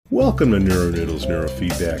Welcome to Neuronoodle's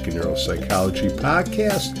Neurofeedback and Neuropsychology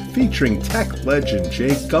podcast featuring tech legend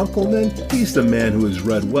Jake Gunkelman. He's the man who has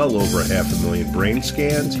read well over 500,000 brain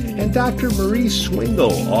scans, and Dr. Marie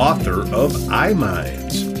Swingle, author of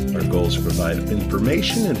iMinds. Our goal is to provide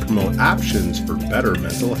information and promote options for better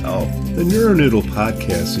mental health. The Neuronoodle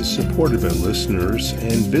podcast is supported by listeners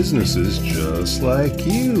and businesses just like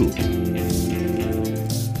you.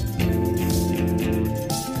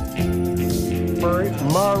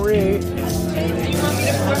 Marie.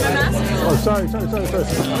 Oh, sorry. No.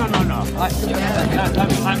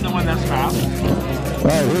 I'm the one that's found. All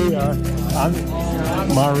right, here we are. I'm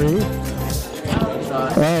Marie.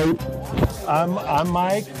 I'm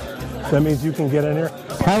Mike. That means you can get in here.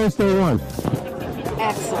 How was day one?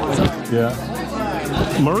 Excellent. Yeah.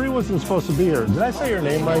 Marie wasn't supposed to be here. Did I say your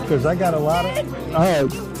name right? Because I got a lot of... All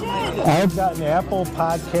right. I've gotten Apple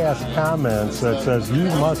Podcast comments that says you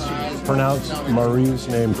must pronounce Marie's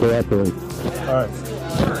name correctly. All right.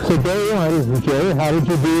 So day one, Jay, how did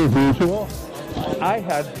you do as usual? I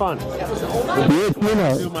had fun. You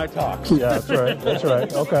know. Do my talks. Yeah, that's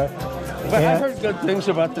right. Okay. But I heard good things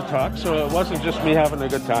about the talk, so it wasn't just me having a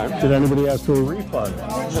good time. Did anybody ask for a refund? No,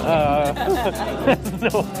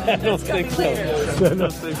 I don't think so.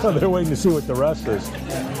 No, they're waiting to see what the rest is.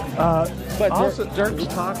 But also, Dirk's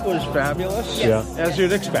talk was fabulous, as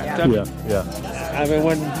you'd expect. I mean,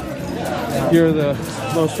 when you're the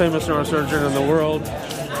most famous neurosurgeon in the world,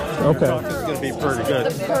 your talk is going to be pretty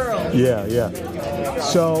good. Yeah.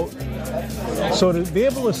 So to be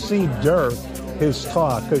able to see Dirk, his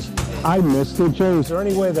talk, because I missed it, Jay. Is there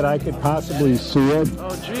any way that I could possibly see it?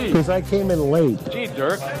 Oh, gee. Because I came in late. Gee,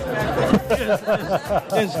 Dirk.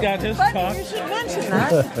 He's got his talk. You should mention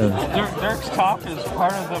that. Dirk's talk is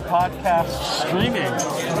part of the podcast streaming.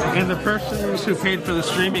 And the persons who paid for the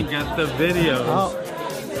streaming get the videos.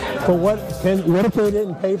 But what if they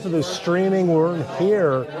didn't pay for the streaming, weren't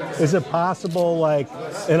here? Is it possible, like,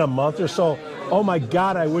 in a month or so? Oh my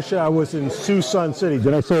God, I wish I was in Suisun City.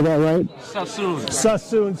 Did I say that right?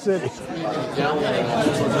 Suisun City.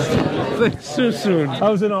 Suisun. I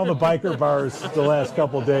was in all the biker bars the last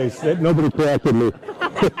couple of days. Nobody corrected me.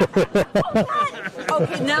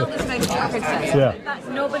 Okay, now this makes perfect sense. Yeah.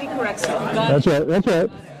 Nobody corrects you. That's right.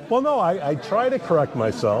 Well, no, I try to correct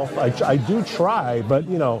myself. I do try, but,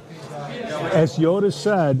 you know, as Yoda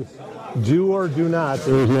said, do or do not,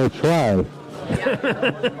 there is no try.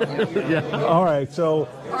 Yeah. All right, so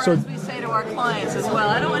as we say to our clients as well,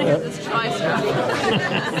 I don't want to hear this try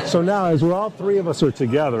stuff. So now, as we're all three of us are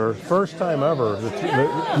together, first time ever,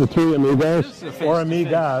 the three amigos or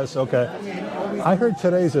amigas. Okay, I heard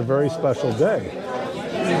today's a very special day.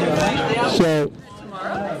 So,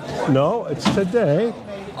 no, it's today.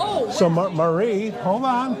 So, Marie, hold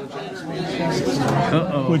on.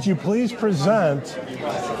 Would you please present,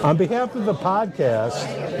 on behalf of the podcast,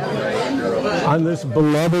 on this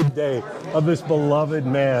beloved day of this beloved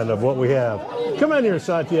man of what we have? Come on here,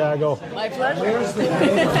 Santiago. My pleasure.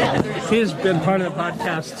 He's been part of the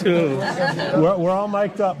podcast, too. We're all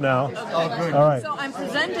mic'd up now. All right. So I'm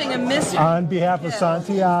presenting a mystery. On behalf of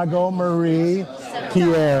Santiago, Marie,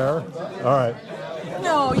 Pierre. All right.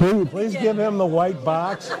 No, please give him the white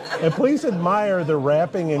box, and please admire the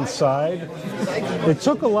wrapping inside. It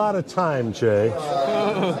took a lot of time, Jay.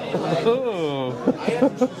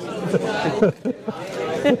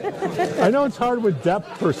 I know it's hard with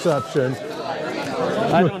depth perception.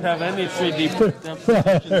 I don't have any 3D depth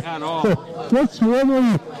perception at all. Let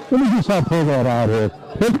me just help pull that out here.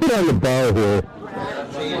 Let's put it on the bar here.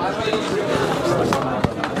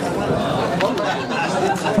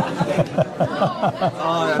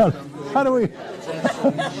 How do we?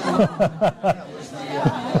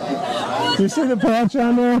 You see the patch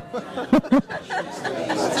on there?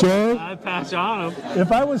 Jay? I patch on him.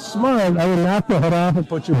 If I was smart, I would knock the head off and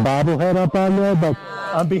put your bobblehead up on there. But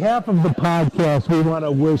on behalf of the podcast, we want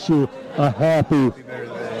to wish you a happy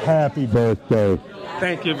birthday.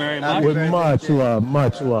 Thank you very much. With much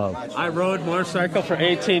love. I rode motorcycle for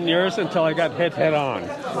 18 years until I got hit head on.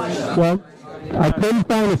 Well, I couldn't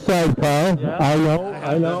find a sidecar. Yeah.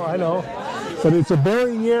 I know. But it's a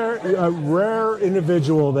very rare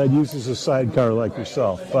individual that uses a sidecar like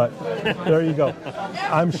yourself. But there you go.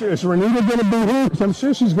 I'm sure, is Renita going to be here? Because I'm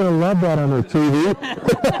sure she's going to love that on her TV.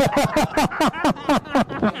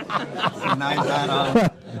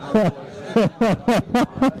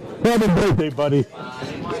 Happy birthday, buddy.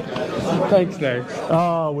 Thanks.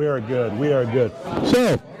 Oh, we are good.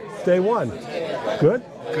 So, day one. Good?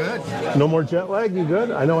 Good. No more jet lag? You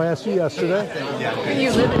good? I know I asked you yesterday.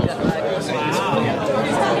 You live in jet lag.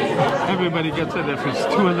 Everybody gets it if it's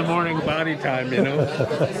 2 a.m. body time, you know.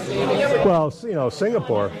 Well, you know,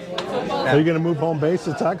 Singapore. Are you going to move home base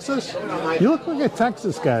to Texas? You look like a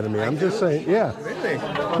Texas guy to me. I'm just saying, yeah. Really?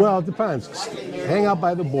 Well, it depends. Hang out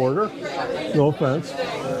by the border. No offense.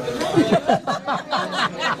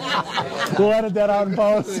 We'll edit that out in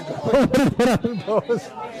post. Well,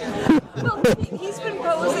 he's been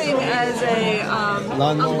posing as a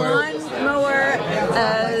lawnmower, as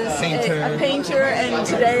a painter, and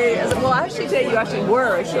today, today you actually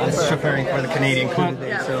were a chauffeur. I was chauffeuring for the Canadian coup today,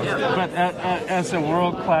 Yeah. so. Yeah. But as a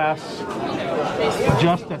world-class,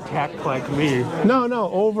 just a tech like me. No,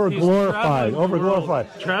 overglorified.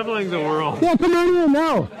 Traveling the world. Yeah, come on in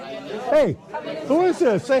now. Hey, who is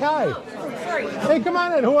this? Say hi. Hey, come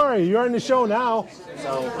on in. Who are you? You're on the show now.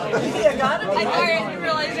 Yeah, got it. I didn't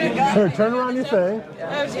realize you got Here, turn around your thing.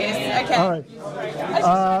 Oh, jeez. Okay. All right.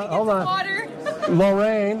 Hold on. Water.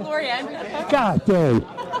 Lorraine. God dang.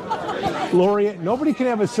 Laureate. Nobody can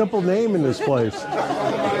have a simple name in this place.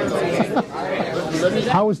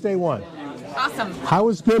 How was day one? Awesome. How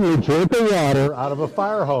was getting drinking water out of a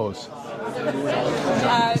fire hose?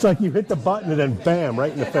 It's like you hit the button and then bam,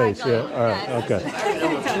 right in the face. Yeah. All right. Okay.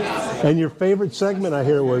 And your favorite segment I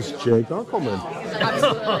hear was Jake Unkelman.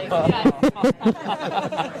 Absolutely.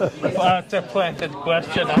 That's a planted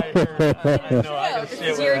question. I can see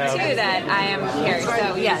It's it year would 2 that I am here,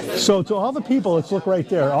 so yes. So to all the people, let's look right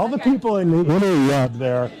there. All the people in the interweb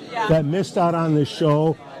there that missed out on this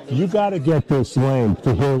show, you got to get this link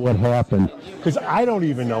to hear what happened. Because I don't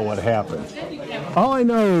even know what happened. All I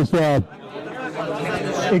know is that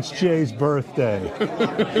it's Jay's birthday.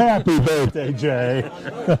 Happy birthday, Jay.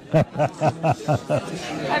 Happy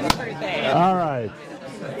birthday. All right.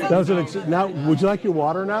 That was now, would you like your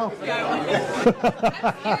water now? I'm here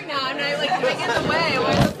now, and I can I get in the way?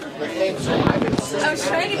 I was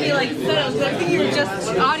trying to be like settled, because I think you were just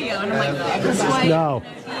audio, and I'm like, this way. No.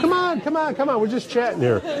 Come on. We're just chatting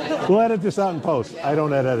here. We'll edit this out in post. I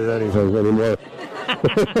don't edit anything anymore.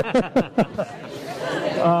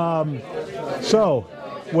 So,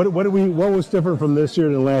 what was different from this year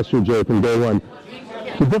than last year, Jay, from day one?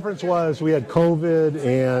 The difference was we had COVID,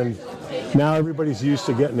 and now everybody's used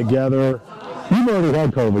to getting together. You've already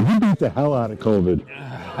had COVID. You beat the hell out of COVID.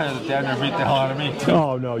 Dad beat the hell out of me, too.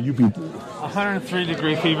 Oh, no, you beat...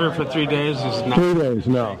 103-degree fever for 3 days is not... 3 days,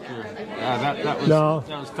 no. That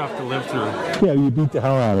was tough to live through. Yeah, you beat the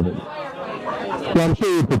hell out of it. Well, I'm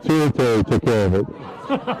sure your pituitary took care of it.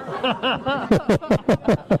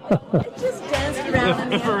 Just danced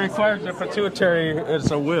around. If it requires a pituitary,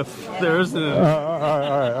 it's a whiff. There isn't a...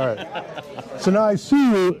 All right. So now I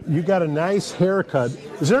see you got a nice haircut.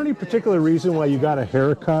 Is there any particular reason why you got a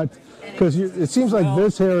haircut? Because it seems like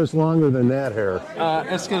this hair is longer than that hair.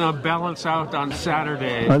 It's going to balance out on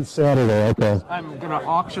Saturday. On Saturday, okay. I'm going to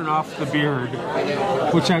auction off the beard,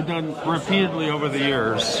 which I've done repeatedly over the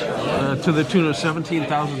years, to the tune of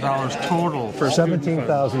 $17,000 total. For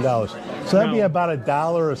 $17,000. So that'd be about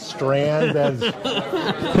 $1 a strand. As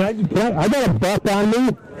I got a buck on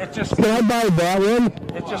me. Can I buy that one?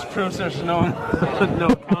 It just proves there's no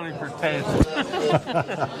accounting for taste.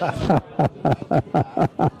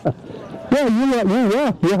 Yeah,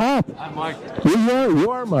 you're hot. I'm like... You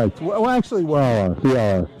are Mike. Well, actually, you are.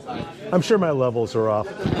 I'm sure my levels are off.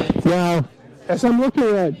 Now, as I'm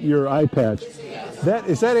looking at your eye patch,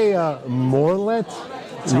 is that a Morlet?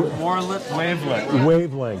 It's a Morlet wavelength.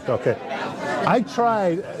 Wavelength, okay. I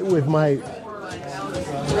tried with my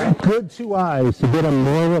good 2 eyes to get a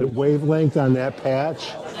Morlet wavelength on that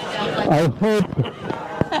patch. I hope...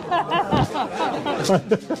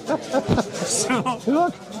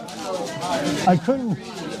 Look. I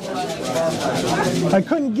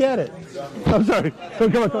couldn't get it. I'm sorry.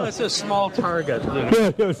 Come on. Well, it's a small target. You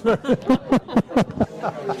know?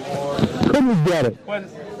 Couldn't get it.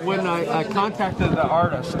 When I contacted the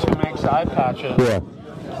artist who makes eye patches,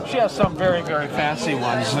 she has some very, very fancy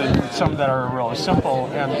ones and some that are really simple.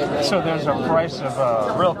 And so there's a price of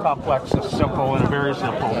a real complex, a simple, and a very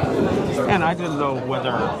simple. And I didn't know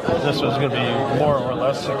whether this was going to be more or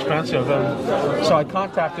less expensive. And so I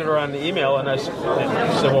contacted her on the email, and she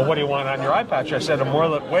said, well, what do you want on your eye patch? I said, a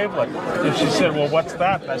Morlet wavelet. And she said, well, what's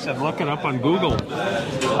that? And I said, look it up on Google.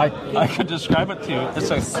 I could describe it to you. It's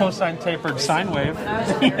a cosine tapered sine wave.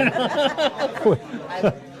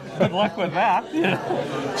 Good luck with that.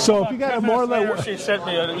 So if you got a Morlet... She sent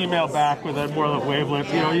me an email back with a Morlet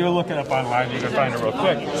wavelength. You look it up online, you can find it real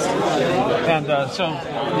quick. And the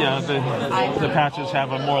patches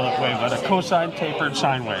have a Morlet wavelet, a cosine tapered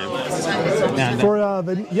sine wave. For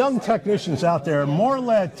the young technicians out there,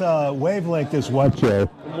 Morlet wavelength is what, Jay?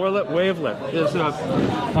 Morlet wavelength is a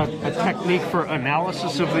technique for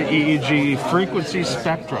analysis of the EEG frequency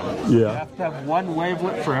spectrum. Yeah. You have to have one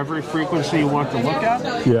wavelength for every frequency you want to look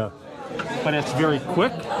at. Yeah. But it's very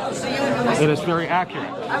quick and it's very accurate.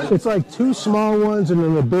 It's like two small ones and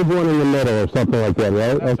then a big one in the middle or something like that,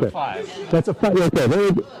 right? That's okay. a 5. That's a 5. Okay. There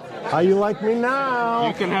you go. How you like me now?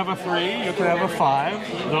 You can have a 3, you can have a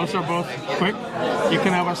 5. Those are both quick. You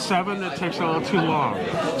can have a 7 that takes a little too long.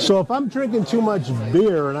 So if I'm drinking too much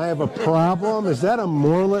beer and I have a problem, is that a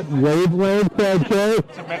Morlet wavelength, Jay?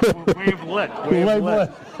 It's a wavelet. Wavelet.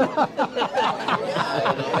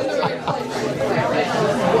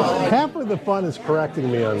 Half of the fun is correcting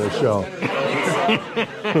me on this show.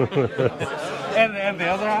 And the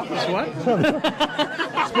other half is what?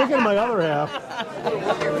 Speaking of my other half,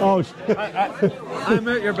 I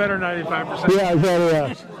admit you're better 95%. Yeah.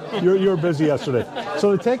 You were busy yesterday.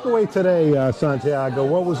 So the takeaway today, Santiago,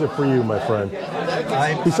 what was it for you, my friend?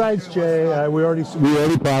 Besides Jay, we already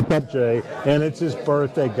popped up Jay, and it's his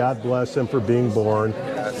birthday. God bless him for being born.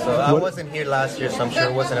 So I wasn't here last year, so I'm sure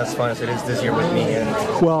it wasn't as fun as it is this year with me.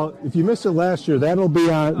 Well, if you missed it last year, that'll be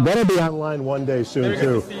online one day soon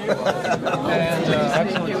too.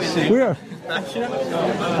 We are.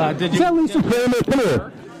 Is that Lisa Kramer?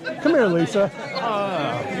 Come here, Lisa.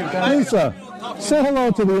 Lisa, say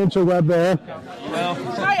hello to the interweb there.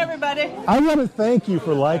 Hi, everybody. I want to thank you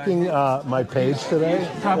for liking my page today.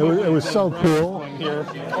 It was so cool.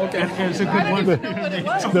 Okay, it's a good one.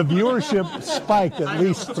 The viewership spiked at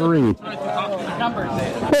least 3.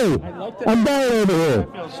 Hey, I'm down over here.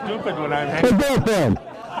 I feel stupid when I'm Hey, girlfriend.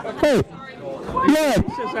 Hey. Yeah. He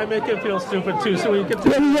says I make him feel stupid too, so he can.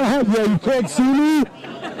 Yeah, you can't see me.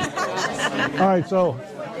 All right, so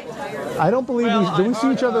I don't believe did we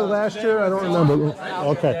see each other last year? I don't remember.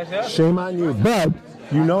 Okay, shame on you. But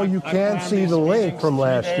you know you can see the link from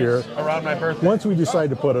last year around my birthday once we decide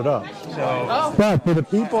to put it up. So, but for the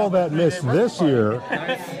people that missed this year,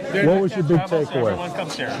 what was your big takeaway? Everyone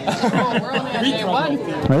comes here. We're only on day 1.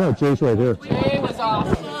 I know, Jay's right here. Jay was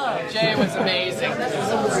awesome. Jay was amazing.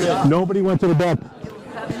 Nobody went to the back.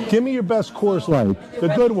 Give me your best Coors Light. The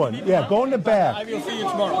good one. Yeah, go in the back. I will see you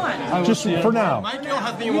tomorrow. Just for now. Michael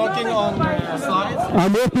has been working on slides.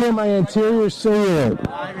 I'm working on my anterior cingulate.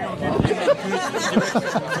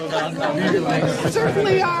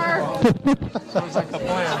 Certainly are. Sounds like the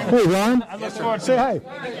plan. Hey, Ron. I look forward to Say hi.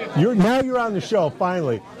 You're on the show,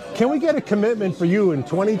 finally. Can we get a commitment for you in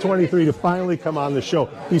 2023 to finally come on the show,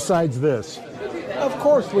 besides this? Of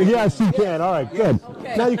course we Yes, you can. All right, good.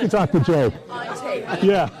 Now you can talk to Jay.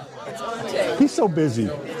 Yeah. He's so busy.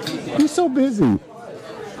 He's so busy.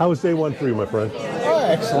 How was day 1 for you, my friend? Oh,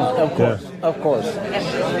 excellent. Of course. Yeah. Of course.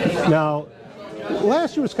 Now,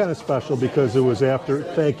 last year was kind of special because it was after.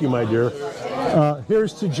 Thank you, my dear.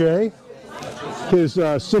 Here's to Jay, his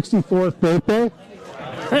 64th birthday.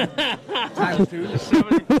 Times 2.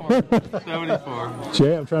 74.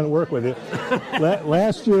 Jay, I'm trying to work with you.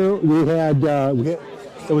 Last year we had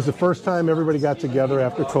it was the first time everybody got together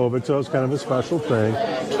after COVID, so it was kind of a special thing.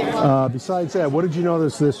 Besides that, what did you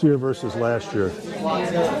notice this year versus last year?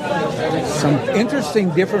 Some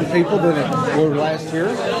interesting, different people than it were last year.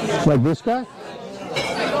 Like this guy?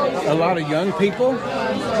 A lot of young people.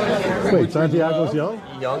 Wait, Santiago's young?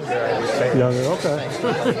 Younger, I would say. Younger, okay.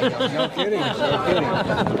 No kidding. No kidding.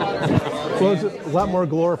 Well, there's a lot more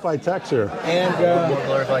glorified text here. And More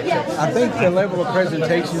glorified text. I think the level of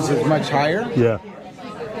presentations is much higher. Yeah.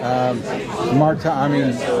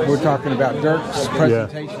 We're talking about Dirk's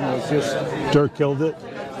presentation was just Dirk killed it.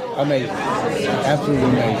 amazing. Absolutely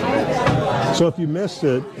amazing. So if you missed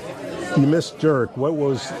it, you missed Dirk. What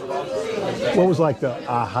was like the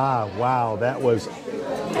aha, wow, that was,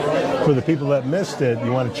 for the people that missed it,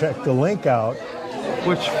 you want to check the link out.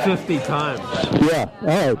 Which 50 times. Yeah, all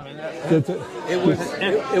right. It was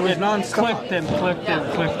nonstop. Clicked and clicked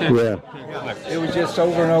and clicked and Yeah. clicked. It was just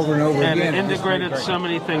over and over and over And again. it integrated so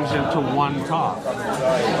many things into one talk.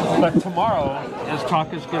 But tomorrow, his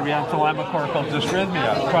talk is going to be on thalamicortical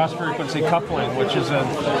dysrhythmia, cross-frequency coupling, which is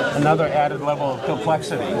another added level of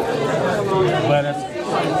complexity. But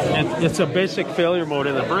it's a basic failure mode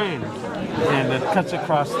in the brain, and it cuts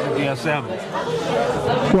across the DSM.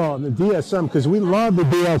 Well, the DSM, because we love the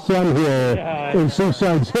DSM here in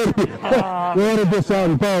Suisun City. We wanted this out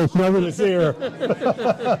in post, nothing to see her.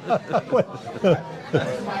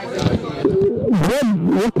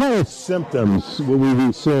 What kind of symptoms will we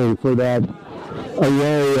be seeing for that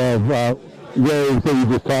array of waves that you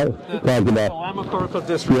just talked about? Thalamic-cortical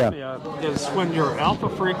dysrhythmia is when your alpha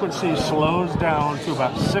frequency slows down to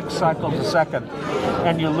about 6 cycles a second,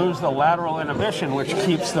 and you lose the lateral inhibition, which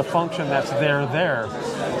keeps the function that's there,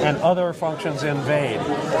 and other functions invade.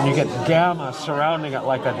 And you get gamma surrounding it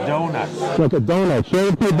like a donut. Like a donut.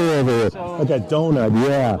 Show the people over here. So, like a donut,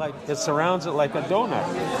 yeah. Like it surrounds it like a donut.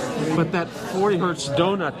 But that 40 hertz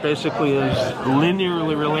donut basically is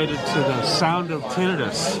linearly related to the sound of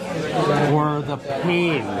tinnitus, or the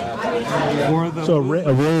pain, or the... So a ring,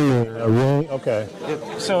 okay.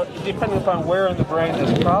 So depending upon where in the brain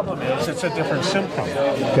this problem is, it's a different symptom.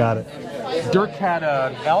 Got it. Dirk had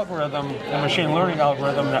an algorithm, a machine learning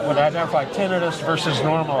algorithm, that would identify tinnitus versus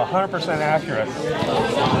normal, 100% accurate.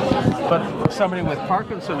 But somebody with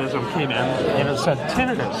Parkinsonism came in and it said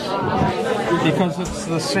tinnitus because it's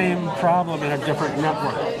the same problem in a different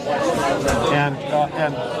network. And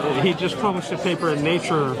he just published a paper in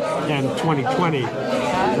Nature in 2020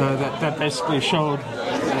 that basically showed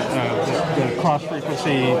the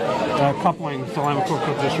cross-frequency coupling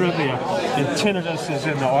thalamic-cortical dysrhythmia. And tinnitus is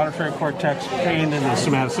in the auditory cortex, pain in the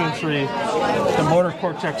somatosensory, the motor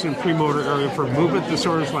cortex and premotor area for movement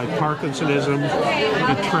disorders like Parkinsonism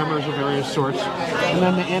and tremors of various sorts. And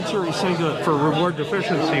then the anterior cingulate for reward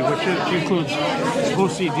deficiency, which includes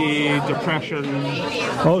OCD, depression.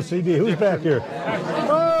 OCD, who's back here?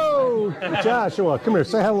 Oh, Joshua, come here,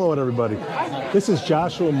 say hello to everybody. This is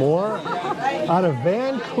Joshua Moore out of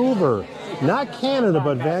Vancouver. Not Canada,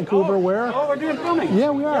 but Vancouver where? Oh, we're doing filming. Yeah,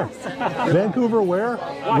 we are. Vancouver where?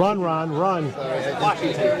 Run, Ron, run.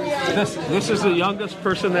 Washington. This is the youngest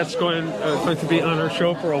person that's going to be on our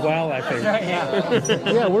show for a while, I think.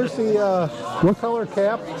 Yeah, where's the, what color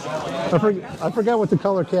cap? I forgot what the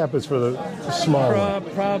color cap is for the small one.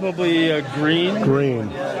 Probably green. Green.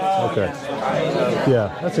 Okay. Yeah,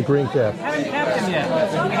 that's a green cap. We haven't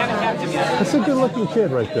capped him yet. That's a good-looking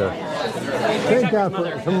kid right there. Thank God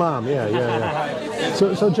for mom. Yeah.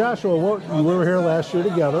 So Joshua, we were here last year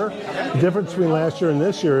together. The difference between last year and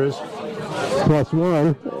this year is +1. He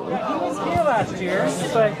was here last year,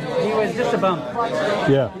 but he was just a bump.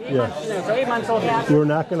 Yeah. 8 months old. You were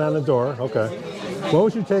knocking on the door. Okay. What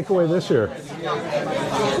was your takeaway this year?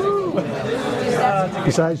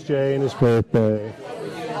 Besides Jay and his birthday,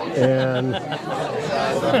 and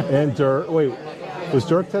Dirk. Wait, was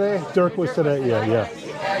Dirk today? Dirk was today. Yeah.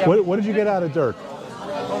 What did you get out of Dirk?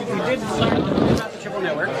 We did learn about the triple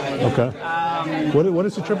network. Okay. What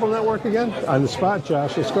is the triple network again? On the spot,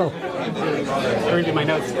 Josh. Let's go. According to my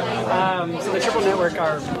notes. So the triple network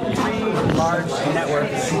are 3 large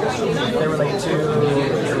networks. They relate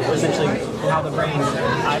to essentially how the brain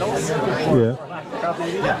idles. Yeah.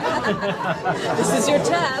 This is your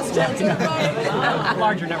test.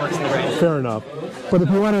 Larger networks in the brain. Fair enough. But if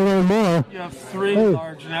you want to learn more, You have 3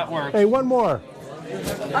 large networks. hey, one more.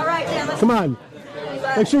 All right, now let's... Come on.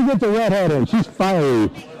 Make sure you get the redhead in. She's fiery.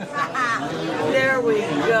 There we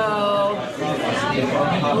go.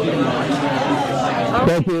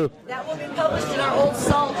 Thank you. That will be published in our old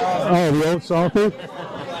salt. Oh, the old salty?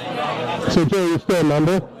 So, Jay, you still a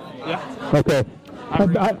member? Yeah. Okay.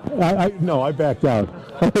 No, I backed out.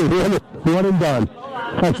 One and done.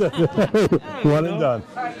 One and done.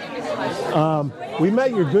 We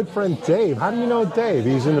met your good friend Dave. How do you know Dave?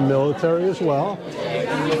 He's in the military as well.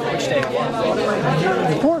 Which day?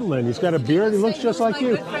 Portland. He's got a beard. He looks just like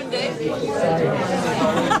you.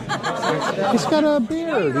 He's got a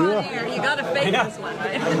beard. You got to fake this one,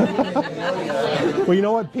 right? Well, you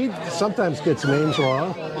know what? Pete sometimes gets names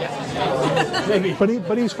wrong. Maybe.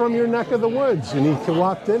 But he's from your neck of the woods, and he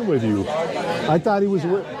walked in with you. I thought he was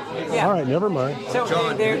with... Yeah. All right, never mind. So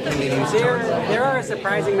there are a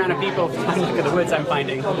surprising amount of people from my neck of the woods I'm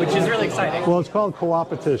finding, which is really exciting. Well, it's called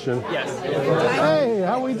co-opetition. Yes. Hey,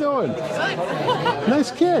 how we doing?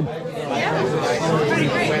 Nice kid. He's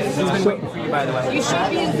been waiting for you, by the way. You should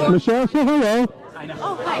be informed. Michelle, say hello. I know.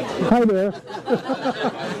 Oh, hi. Hi there.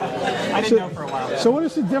 I didn't know for a while. So what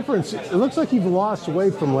is the difference? It looks like you've lost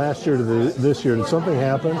weight from last year to this year. Did something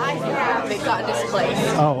happen? I have. They got displaced.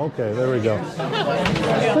 Oh, okay. There we go. Look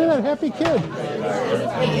at that happy kid.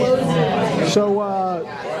 So,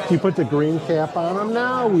 do you put the green cap on him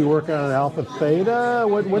now? We work on an alpha theta?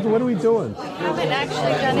 What are we doing? I haven't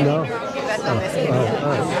actually done any neurofeedback on this kid yet.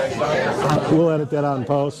 All right. We'll edit that out in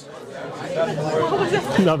post.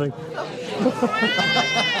 Nothing.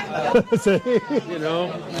 You know,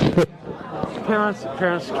 parents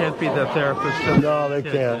can't be the therapist. No, they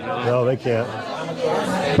can't. No, they can't.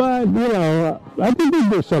 But, I think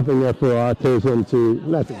there's something there for autism too.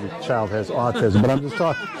 Not that your child has autism, but I'm just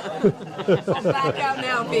talking. Back out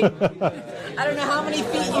now, Pete. I don't know how many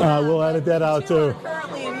feet you have. We'll edit that out too.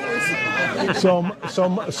 Currently in use.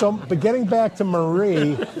 But getting back to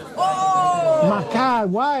Marie. Oh! My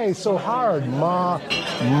God, why is it so hard?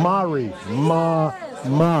 Mari. Ma.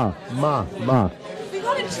 We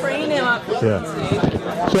gotta train him up. Yeah.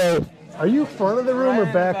 So, are you front of the room or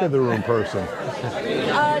back of the room person?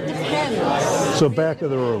 Depends. So back of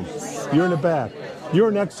the room. You're in the back.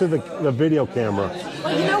 You're next to the video camera.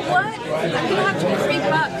 Well, you know what? I'm gonna have to creep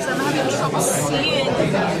up because I'm having trouble seeing.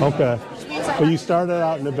 Okay. But you started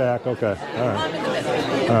out in the back. Okay. All right. I'm in the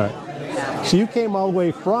middle. All right. So you came all the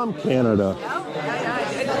way from Canada. Yeah.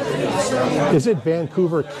 Is it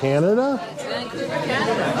Vancouver, Canada? It's Vancouver,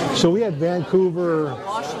 Canada. So we had Vancouver,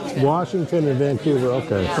 Washington, and Vancouver.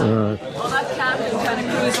 Okay. All right. Well, that captain kind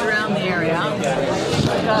of cruised around the area.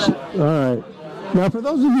 All right. Now, for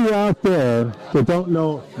those of you out there that don't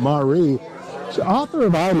know Marie, she's the author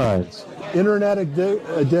of Our Minds, Internet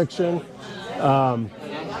Addiction.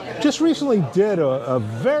 Just recently did a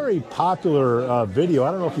very popular video.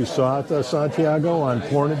 I don't know if you saw it, Santiago, on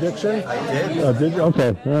porn addiction. I did. Did you?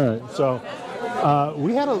 Okay, all right. So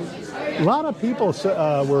we had a lot of people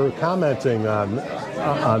were commenting on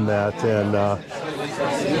that, and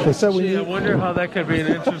they said we. I wonder how that could be an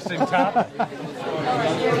interesting topic.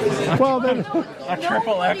 Well, then a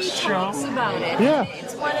triple X show. Talks about it. Yeah.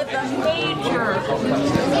 It's one of the major,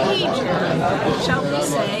 shall we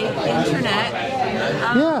say, internet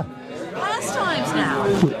pastimes now.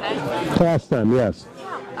 Okay? Pastime, yes.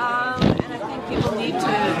 And I think people need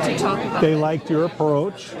to talk about They it. liked your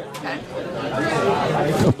approach. Okay.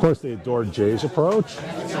 Of course, they adored Jay's approach,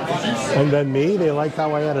 and then me. They liked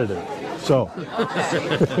how I edited it. So. You gotta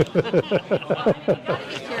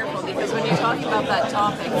be careful because when you're talking about that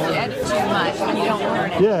topic, you edit too much when you don't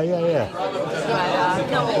learn it. Yeah.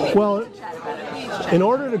 But no, Well, chat about it. Please chat. in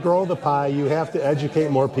order to grow the pie, you have to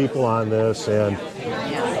educate more people on this, and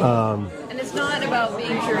And it's not about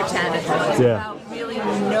being puritanical. It's about really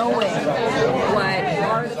knowing what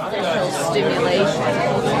artificial stimulation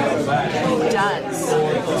does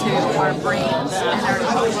to our brains and our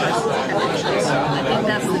emotional connections. I think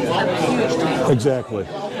that's a huge thing. exactly.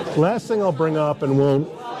 Last thing I'll bring up, and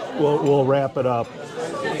we'll wrap it up,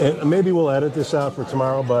 and maybe we'll edit this out for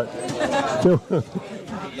tomorrow. But there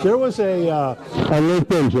was on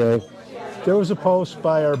LinkedIn, Jay. There was a post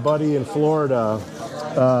by our buddy in Florida,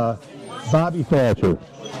 Bobby Thatcher.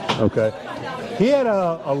 Okay. He had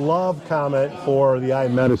a love comment for the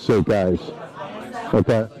iMedicine guys.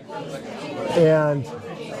 Okay. And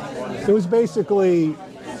it was basically,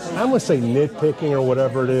 I'm going to say nitpicking or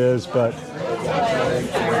whatever it is, but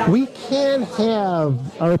we can't have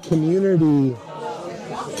our community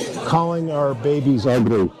calling our babies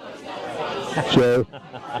ugly. Jay,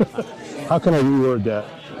 how can I reword that?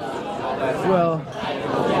 Well,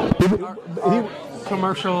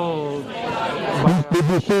 commercial. Did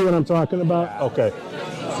you see what I'm talking about? Okay.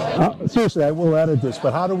 Seriously, I will edit this,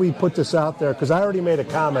 but how do we put this out there? Because I already made a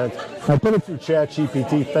comment. I put it through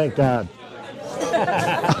ChatGPT, thank God.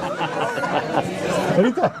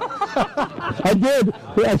 I did.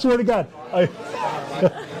 I swear to God. I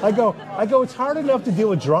go. It's hard enough to deal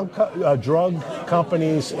with drug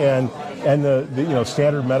companies and the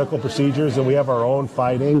standard medical procedures, and we have our own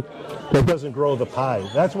fighting. That doesn't grow the pie.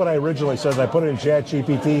 That's what I originally said. I put it in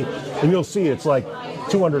ChatGPT, and you'll see it's like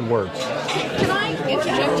 200 words. Can I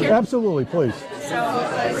interject here? Absolutely, please. So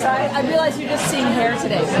I realize you're just seeing hair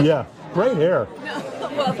today. Yeah, great hair.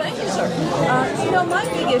 Well, thank you, sir. My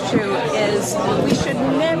big issue is we should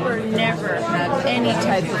never have any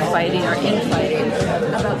type of fighting or infighting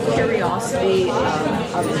about curiosity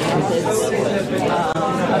of methods,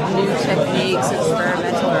 of new techniques,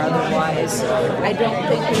 experimental or otherwise. I don't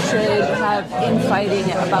think we should have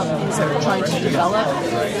infighting about things that we're trying to develop.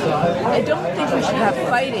 I don't think we should have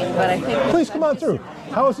fighting, but I think... Please come on through.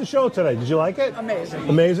 How was the show today? Did you like it? Amazing.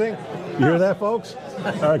 Amazing? You hear that, folks?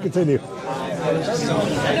 All right, continue. No,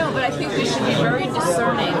 but I think we should be very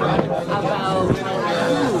discerning about who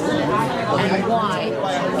and why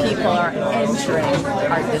people are entering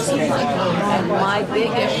our discipline. And my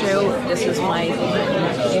big issue, this is my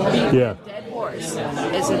dead horse,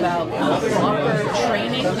 is about proper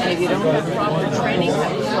training. And if you don't have proper training,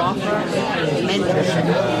 have proper mentorship.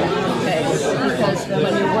 Okay? Because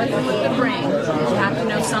when you're working with the brain, you have to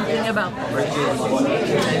know something about the brain.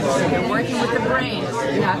 When you're working with the brain,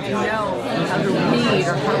 you have to know how to read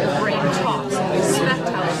or how the brain talks and respect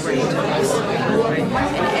how the brain talks. Right?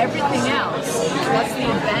 And everything else, what's the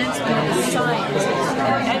advancement of the science?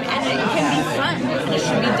 And it can be fun, and it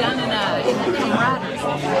should be done in camaraderie,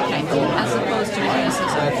 okay? As opposed to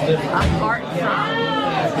criticism. Apart from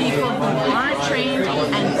people who aren't trained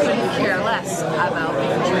and couldn't care less about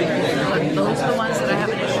being trained. But those are the ones that I have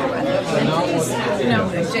an issue with. And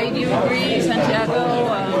Jay, do you agree,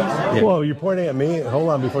 Santiago? Whoa, you're pointing at me? Hold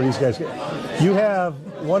on before these guys get... You have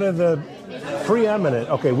one of the preeminent...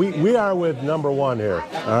 Okay, we are with number one here,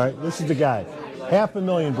 all right? This is the guy.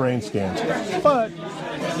 500,000 brain scans. But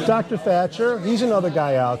Dr. Thatcher, he's another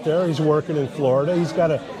guy out there. He's working in Florida. He's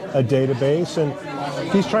got a database, and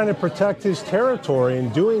he's trying to protect his territory. In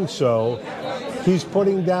doing so, he's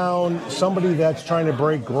putting down somebody that's trying to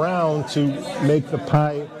break ground to make the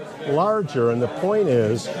pie larger. And the point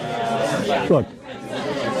is, look,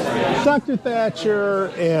 Dr.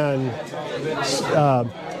 Thatcher and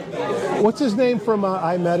what's his name from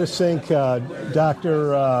iMedisync?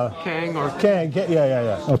 Dr. Kang or Kang.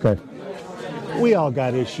 Yeah. Okay. We all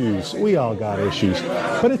got issues.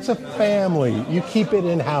 But it's a family. You keep it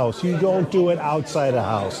in-house. You don't do it outside the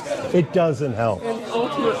house. It doesn't help. And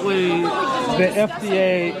ultimately, the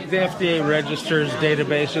FDA registers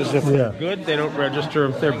databases if they're good. They don't register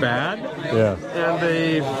if they're bad. Yeah. And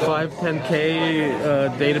the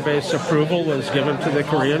 510K database approval was given to the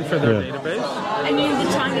Korean for their database. And you need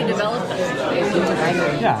the time to develop them.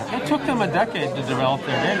 Yeah, it took them a decade to develop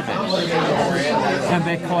their database. And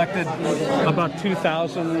they collected about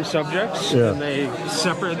 2,000 subjects, and they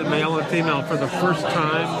separated male and female for the first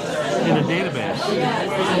time in a database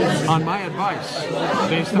on my advice,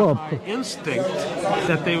 based on my instinct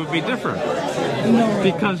that they would be different.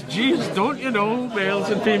 Because, geez, don't you know males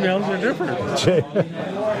and females are different? Jay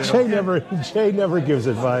never gives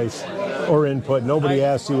advice or input. Nobody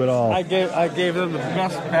asks you at all. I gave them the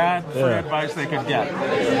best bad free advice they could get.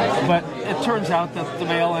 But it turns out that the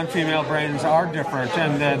male and female brains are different,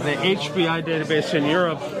 and the HBI database in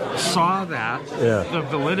Europe saw that, the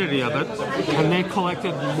validity of it, and they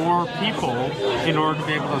collected more people in order to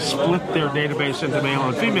be able to split their database into male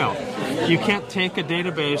and female. You can't take a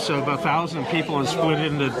database of 1,000 people and split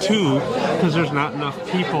it into two because there's not enough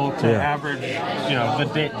people to average,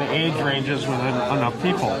 the age ranges with enough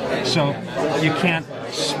people. So you can't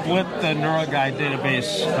split the NeuroGuide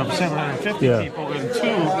database of 750 people in two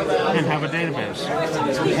and have a database.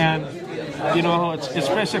 And it's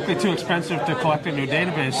basically too expensive to collect a new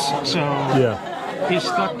database. So he's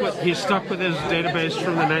stuck with his database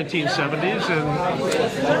from the 1970s,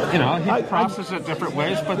 and he processes it different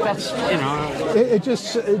ways. But that's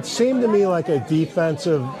it seemed to me like a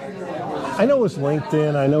defensive. I know it's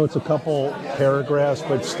LinkedIn. I know it's a couple paragraphs,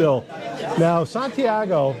 but still. Now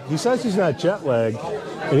Santiago, he says he's not jet lagged,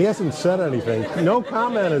 and he hasn't said anything. No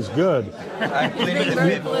comment is good. All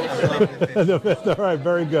right,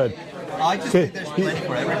 very good. I just think there's plenty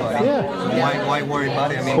for everybody. Yeah. Why worry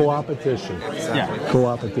about it? I mean, co-opetition. Exactly. Yeah.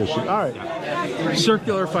 Co-opetition. All right.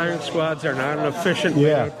 Circular firing squads are not an efficient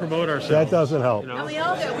way to promote ourselves. That doesn't help. And we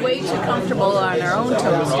all get way too comfortable on our own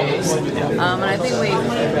toasties. And I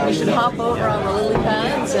think we should hop over on the lily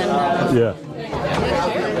pads and yeah.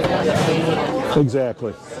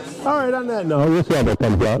 Exactly. All right, on that note, this level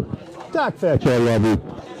comes out. Doc Thatcher, I love you.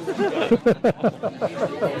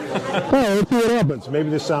 Well, let's see what happens. Maybe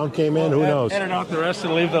the sound came in. Who knows? Edit out the rest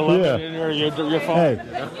and leave the love in your phone. Hey,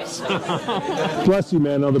 bless you,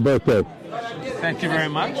 man. Another birthday. Thank you very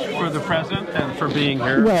much for the present and for being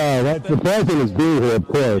here. Well, that's the present is being here, of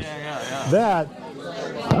course. That.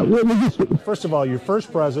 First of all, your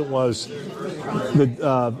first present was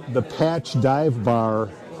the Patch Dive Bar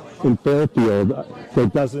in Fairfield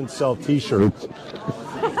that doesn't sell T-shirts.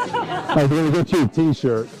 I was going to get you a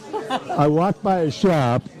T-shirt. I walk by a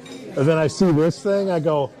shop, and then I see this thing. I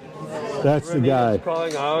go, that's the guy.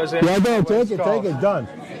 Yeah, no, take it, done.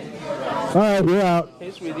 All right, we're out.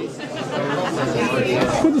 Hey, sweetie.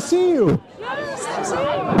 Good to see you.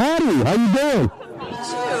 Howdy, how you doing?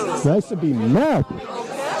 Nice to be met.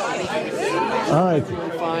 All right.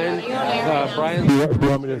 Fine. Brian, do you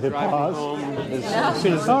want me to hit pause? All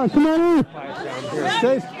right, come on in.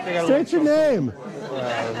 State your name.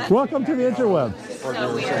 Welcome to the interweb.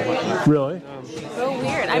 So weird. Really? So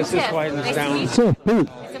weird. I'm Tiff. Nice to meet you. So, Pete.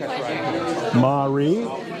 It's a pleasure. Marie.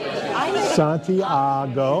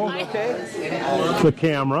 Santiago. The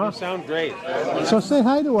camera. You sound great. So say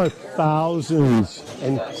hi to our thousands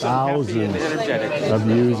and thousands of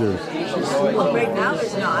users. Well, right now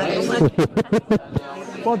there's not.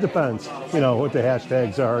 Well, it depends, what the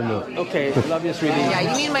hashtags are. Okay, love you, sweetie. Yeah,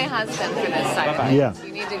 you need my husband for this side. Bye-bye. Yeah.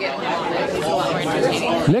 You need to get him on there. He's a lot more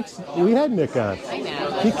entertaining. We had Nick on. I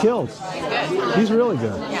know. He kills. He's good. He's really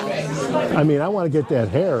good. Yeah. I mean, I want to get that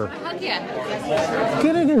hair. Hug ya.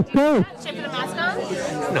 Get in here, go. Should I put a mask on?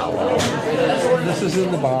 No. This is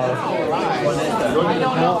in the bar. I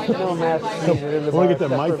don't know. No mask. I want to get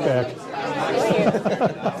that mic back.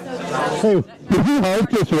 Hey, did you hike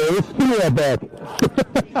this race? Give me that back.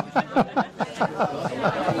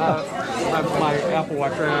 My Apple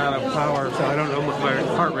Watch ran out of power, so I don't know what my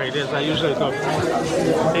heart rate is. I usually go,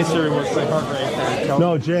 hey Siri, what's my heart rate?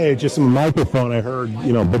 No, Jay, just a microphone. I heard,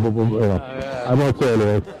 boom, boom, boom. Yeah. I won't say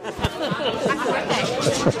anything.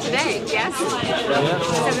 Today, yes?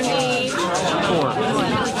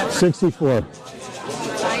 64.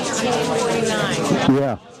 1949.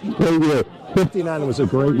 Yeah, great year. 59 was a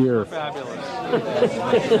great year. Fabulous.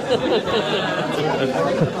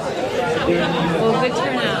 Well, good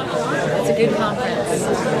turnout. It's a good conference. It's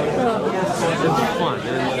fun.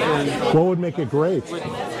 And What would make it great?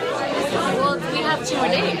 Well, we have 2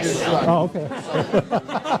 days. Oh, okay.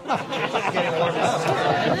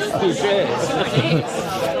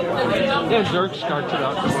 yeah, Dirk starts it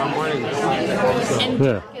out tomorrow morning. And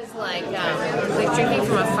Dirk is like drinking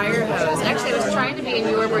from a fire hose. Actually, I was trying to be in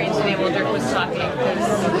your brain today while Dirk was talking.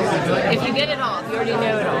 Because if you get it all, if you already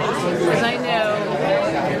know it all. Because I know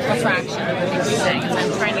a fraction of the things he's saying. So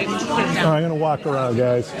I'm trying to put it All right, down. I'm going to walk around,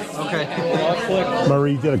 guys. Okay.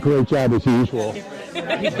 Marie did a great job as usual. He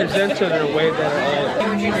presents it in a way that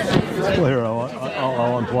Well, here,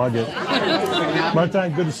 I'll unplug it.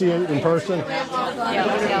 Martijn, good to see you in person.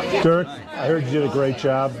 Dirk, I heard you did a great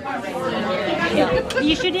job.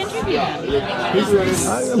 You should interview him.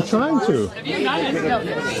 I'm trying to.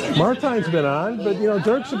 Martijn's been on, but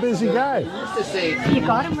Dirk's a busy guy. You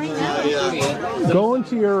got him right now? Go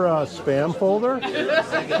into your spam folder.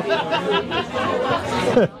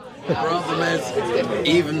 The problem is,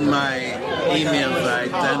 even my emails, I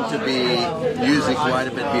tend to be usually quite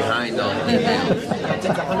a bit behind on emails.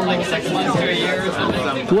 Like 6 months to a year or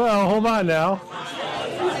something. Well, hold on now.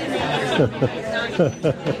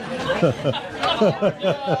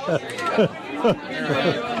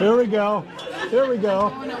 Here we go. Here we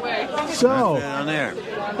go. So, On there.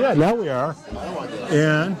 yeah, now we are.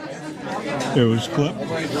 And it was clip.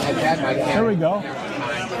 There we go.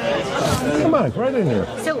 Come on, right in here.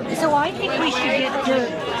 So I think we should get Dirk.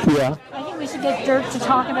 Yeah. I think we should get Dirk to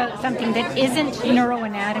talk about something that isn't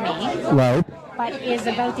neuroanatomy, Right. but is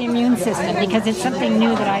about the immune system, because it's something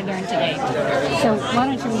new that I learned today. So why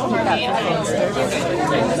don't you repeat that for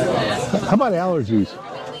Dirk? How about allergies?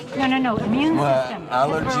 No, immune system.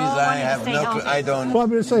 Allergies, I have no clue. I don't. Well, I'm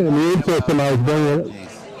just saying, immune system, I was bringing it.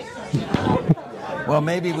 Well,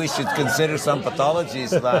 maybe we should consider some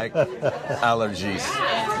pathologies like allergies.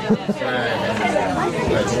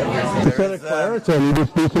 Instead of Claritin, you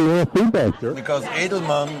just do some neurofeedback, sir. Because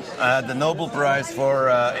Edelman had the Nobel Prize for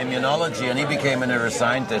immunology, and he became a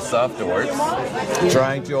neuroscientist afterwards,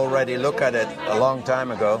 trying to already look at it a long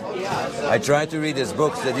time ago. I tried to read his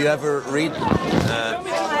books. Did you ever read?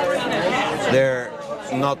 They're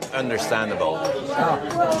not understandable.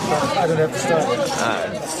 I don't have to start.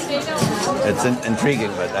 It's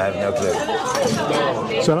intriguing, but I have no clue.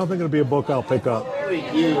 So I don't think it'll be a book I'll pick up.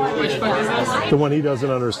 Which book is this? The one he doesn't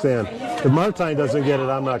understand. If Martijn doesn't get it,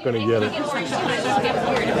 I'm not going to get it.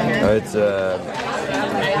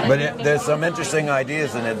 There's some interesting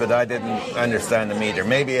ideas in it, but I didn't understand them either.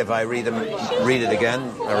 Maybe if I read it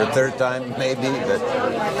again, or a third time, maybe, but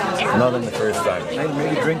not in the first time.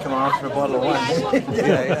 Maybe drink them after a bottle of wine.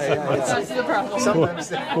 That's the problem. Sometimes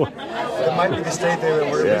that might be the state they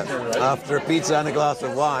were in. Right? After a pizza and a glass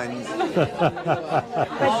of wine,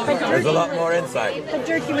 there's a lot more insight. But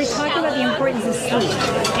Dirk, you were talking about the importance of sleep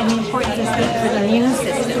and the importance of sleep for the immune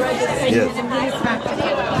system. And Yes. some really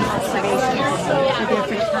practical observations for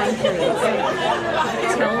different time periods. So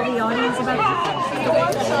tell the audience about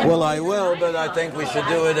that. Well, I will, but I think we should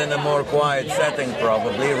do it in a more quiet setting,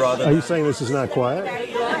 probably, rather Are you than... saying this is not quiet?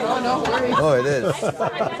 Oh, it is.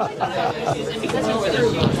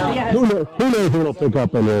 Who knows what'll pick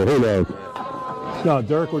up in there? Who knows? No,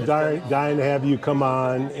 Dirk, we're dying to have you come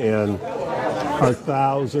on, and our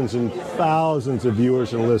thousands and thousands of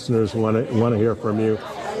viewers and listeners want to hear from you.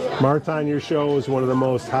 Martijn, your show is one of the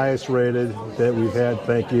most highest rated that we've had.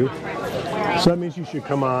 Thank you. So that means you should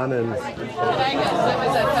come on and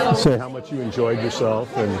say how much you enjoyed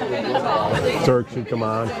yourself, and Dirk should come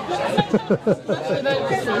on. Bring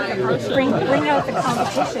out the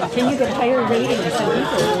competition. Can you get higher ratings than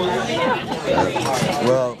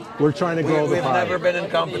Well, We're trying to grow the we've pie. never been in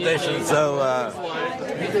competition, so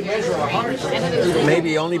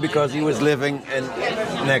maybe only because he was living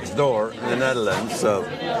next door in the Netherlands. So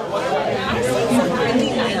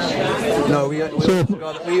no, we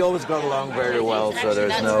always got along very well. So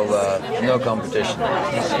there's no competition.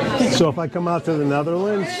 So if I come out to the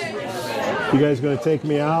Netherlands, you guys going to take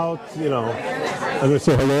me out? I'm going to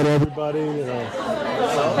say hello to everybody.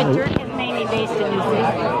 But Dirk has mainly based in New Zealand.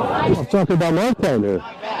 I'm talking about my time here.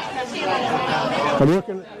 I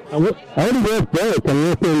already work Derek. I'm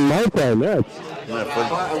working my time.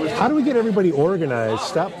 How do we get everybody organized,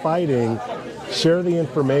 stop fighting, share the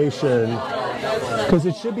information? Because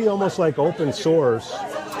it should be almost like open source.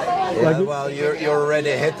 Yeah, well, you're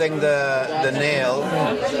already hitting the nail.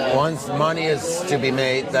 Once money is to be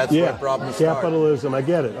made, that's where problems start. Capitalism, I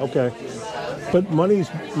get it. Okay. But money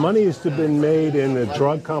has been made in the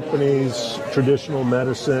drug companies, traditional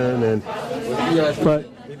medicine, but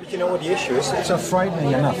you know what the issue is? It's not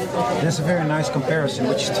frightening enough. There's a very nice comparison,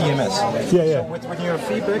 which is TMS. Yeah. So with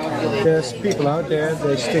neurofeedback, there's people out there,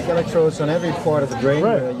 they stick electrodes on every part of the brain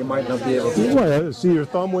where you might not be able to. Well, see your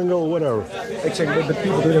thumb wingle, whatever. Exactly, but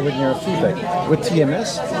people do that with neurofeedback. With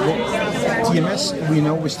TMS, we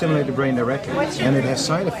know we stimulate the brain directly, and it has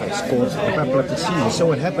side effects called epileptic seizures. So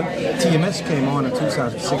what happened? TMS came on in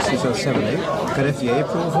 2006, 2007, 2008, got FDA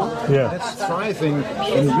approval. Yeah. That's thriving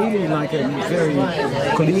in really like a very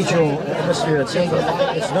collegial atmosphere, etc.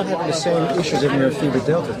 It's not having the same issues in neurofeedback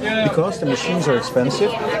delta because the machines are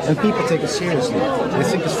expensive and people take it seriously. They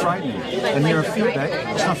think it's frightening. And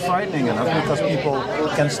neurofeedback is not frightening enough because people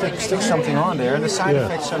can stick something on there and the side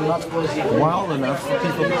effects are not wild enough for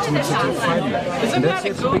people to frighten them. Isn't that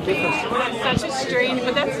a goofy? That's such a strange,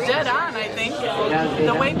 but that's dead on, I think.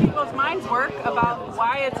 The way people's minds work about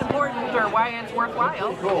why it's important or why it's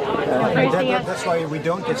worthwhile. That's why we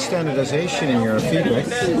don't get standardization in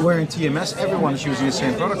neurofeedback, where in TMS everyone is using the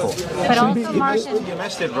same protocol. But also, Martin,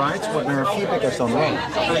 TMS did right, what neurofeedback has done wrong.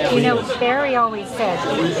 You know, Barry always said,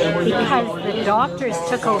 because the doctors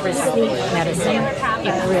took over sleep medicine,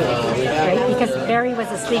 it grew, right? Because Barry was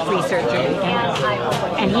a sleep researcher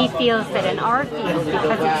and he feels that in our field,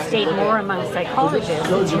 because it stayed more among psychologists,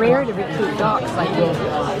 it's rare to recruit docs like you.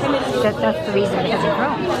 That's the reason it hasn't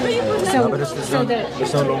grown.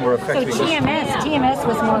 It's no longer effective. So TMS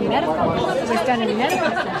was more medical. It was done in medical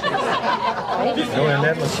centers. Right? No, and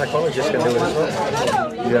that psychologists can do it as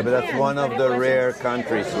well. Yeah, but that's one of the rare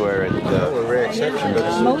countries where it... a rare exception.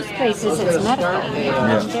 But most places it's medical.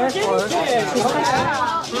 Therefore,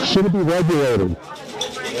 should it be regulated?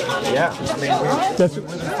 Yeah, I mean, we've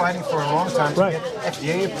been fighting for a long time to get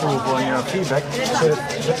FDA approval in neurofeedback,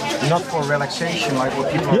 but not for relaxation like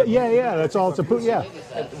what people... Yeah, that's all it's approved,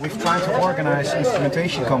 We've tried to organize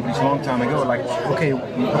instrumentation companies a long time ago, like, okay,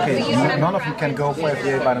 none of them can go for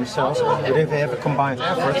FDA by themselves, but if they have a combined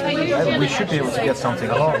effort, we should be able to get something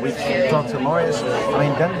along. We've talked to lawyers, I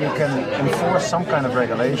mean, then you can enforce some kind of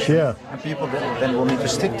regulation, and people then will need to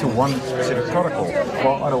stick to one specific protocol,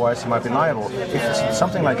 or otherwise you might be liable. If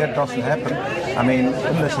something like that doesn't happen, I mean,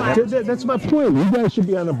 unless it happens... That's my point. You guys should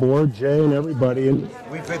be on the board, Jay and everybody.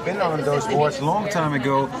 We've been on those boards a long time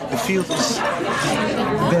ago. The field is...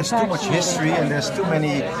 There's too much history and there's too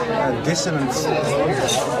many dissonant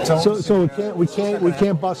tones. So we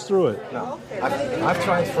can't bust through it. No, I've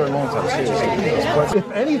tried for a long time, seriously. But if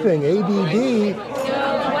anything, ADD,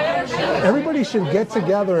 everybody should get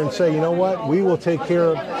together and say, you know what, we will take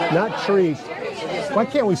care of, not treat. Why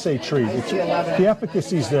can't we say treat? The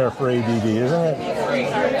efficacy's there for ADD, isn't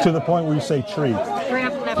it? To the point where you say treat. For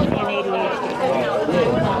epilepsy and ADHD.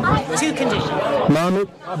 Two conditions.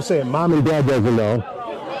 I'm saying mom and dad doesn't know.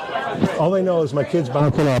 All they know is my kid's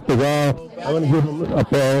bouncing off the wall. I'm going to give them a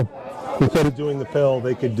pill. Instead of doing the pill,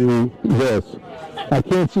 they could do this. I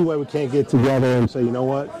can't see why we can't get together and say, you know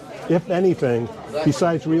what? If anything,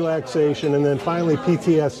 besides relaxation and then finally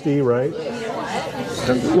PTSD, right?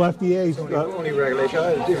 Well, FDA's only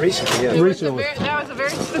regulation recently. That was a very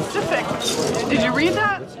specific. Did you read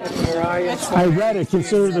that? I read it.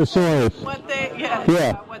 Consider the source. What they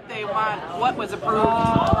what they want. What was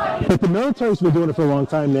approved. But the military's been doing it for a long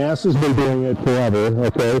time. NASA's been doing it forever.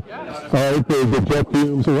 Okay. All right. The jet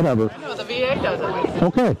fumes or whatever. No, the VA does it.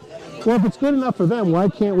 Okay. Well, if it's good enough for them, why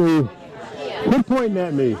can't we? Quit pointing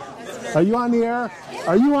at me. Are you on the air?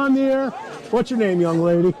 Are you on the air? What's your name, young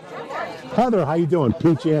lady? Heather, how you doing?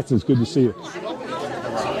 Pete Jansen, it's good to see you.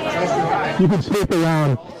 You can stick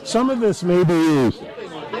around. Some of this may be used.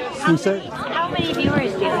 How many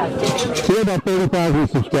viewers do you have? We have about 30,000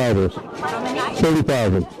 subscribers. How many?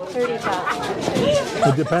 30,000.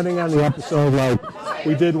 30,000. Depending on the episode, like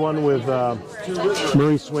we did one with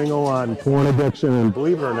Marie Swingle on porn addiction, and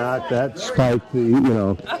believe it or not, that spiked the,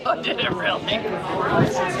 Oh, did it really?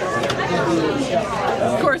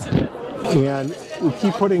 Of course it did. And we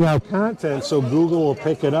keep putting out content so Google will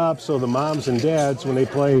pick it up, so the moms and dads, when they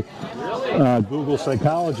play Google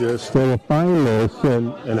Psychologist, they will find this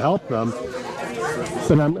and help them.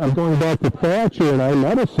 But I'm going back to Thatcher and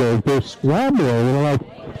iMedicine, they're scrambling,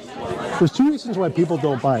 There's two reasons why people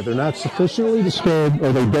don't buy it. They're not sufficiently disturbed,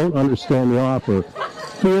 or they don't understand the offer.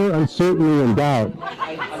 Fear, uncertainty, and doubt.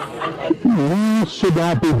 We should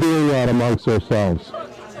not be doing that amongst ourselves.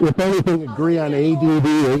 If anything, agree on ADD,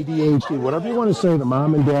 ADHD, whatever you want to say to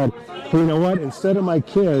mom and dad. But you know what? Instead of my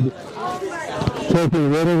kid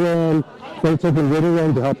taking Ritalin, they're taking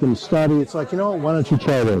Ritalin to help them study, it's like, you know what? Why don't you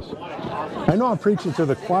try this? I know I'm preaching to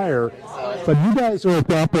the choir, but you guys are at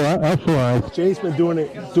the upper echelon. Jay's been doing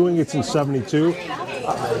it since '72.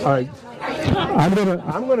 All right, I don't know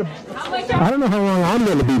how long I'm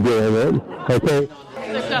gonna be doing it. Okay.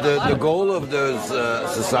 The goal of those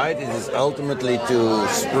societies is ultimately to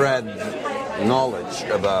spread knowledge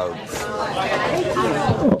about.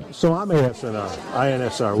 So I'm ASNR,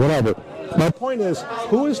 INSR, whatever. My point is,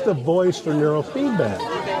 who is the voice for neurofeedback?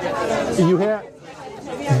 You have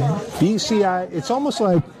BCI. It's almost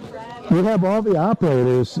like you have all the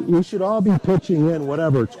operators. You should all be pitching in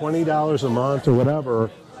whatever, $20 a month or whatever,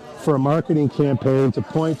 for a marketing campaign to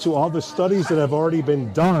point to all the studies that have already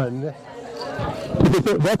been done.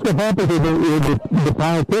 Because that's what happens with the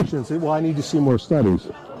politicians. Say, well, I need to see more studies,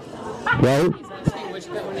 right? Which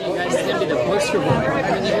one of you guys is going to be the poster boy? I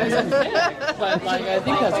mean, you guys are but like, I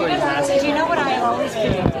think that's what he's asking. Do you know what I always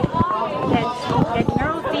predicted? That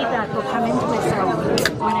neurofeedback will come into its own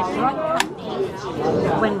when a drug company,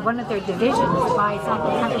 when one of their divisions buys up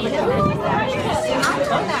a company that manufactures.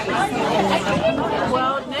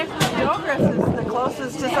 Well, Nick Gilchrist is the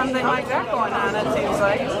closest to something like that going on, it seems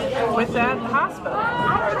like, with that hospital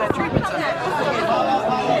or that treatment center.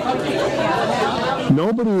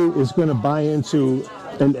 Nobody is going to buy into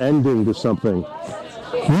an ending to something.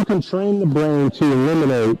 You can train the brain to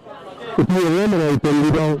eliminate. If you eliminate, then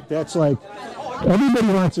you don't. That's like, everybody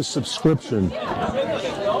wants a subscription.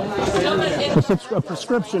 A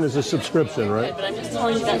prescription is a subscription, right? But I'm just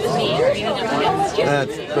telling you that's me.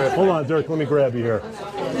 That's perfect. Hold on, Dirk, let me grab you here.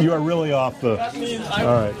 You are really off the... All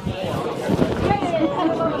right.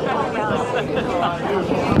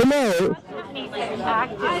 Hello.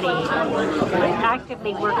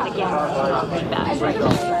 Actively worked against feedback.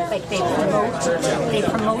 Like they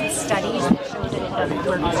promote studies that show that it doesn't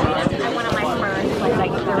work. One of my firms,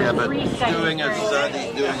 like there are But 3 studies. doing a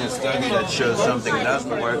study that shows something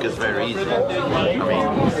doesn't work is very easy. I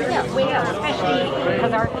mean, especially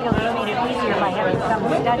because our field has made it easier by having some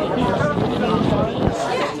studies.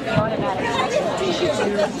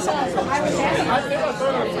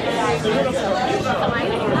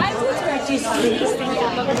 These things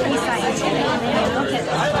that look pretty scientific, and then you look at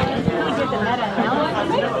who did the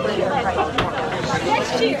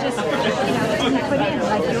meta-analysis, you just put in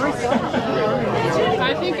like yours.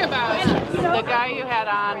 I think about the guy you had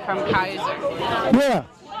on from Kaiser. Yeah.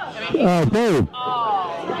 Dave.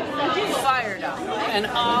 Fired up and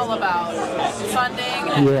all about funding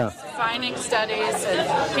and finding studies,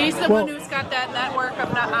 and he's the one who's got that network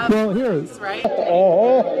of right?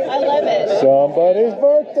 I love it. Somebody's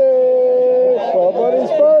birthday.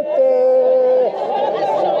 Somebody's birthday.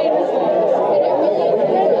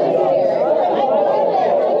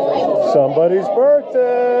 Somebody's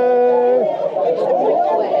birthday.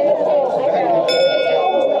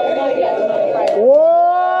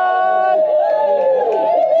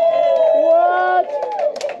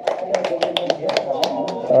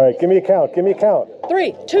 All right, give me a count.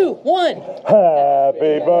 3, 2, 1.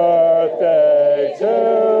 Happy birthday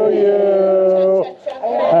to you.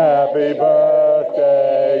 Happy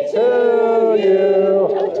birthday to you.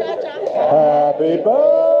 Happy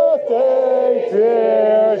birthday,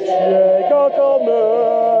 dear Jay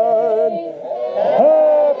Gunkelman.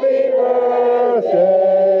 Happy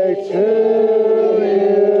birthday to you.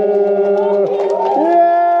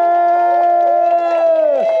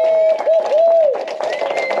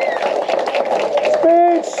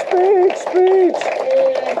 Speech!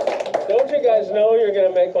 Don't you guys know you're going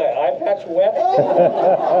to make my eye patch wet?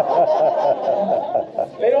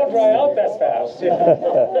 They don't dry out that fast.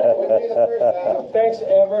 Thanks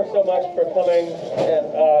ever so much for coming.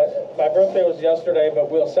 And my birthday was yesterday,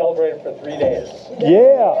 but we'll celebrate it for 3 days.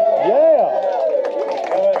 Yeah.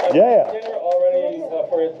 Dinner already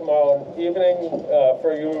for you tomorrow evening.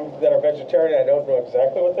 For you that are vegetarian, I don't know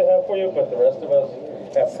exactly what they have for you, but the rest of us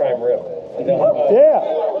have prime rib. And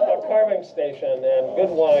a carving station and good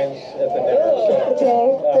wines at the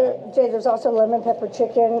dinner. Jay, there's also lemon pepper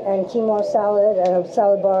chicken and quinoa salad and a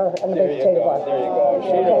salad bar and a baked potato bar. There you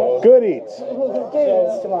go. Good eats. Good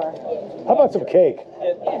eats tomorrow. How about some cake?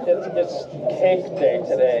 It's cake day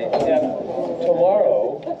today, and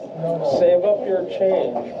tomorrow, save up your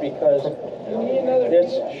change because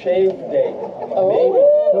it's shave day. Maybe.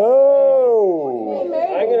 Oh!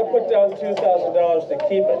 I'm going to put down $2,000 to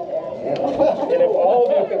keep it. And if all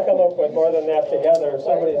of you can come up with more than that together,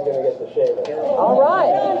 somebody's going to get the shaver. All right.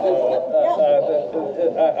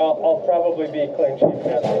 I'll probably be clean shaven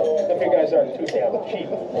if you guys aren't too damn cheap.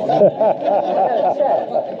 That's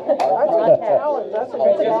a good challenge.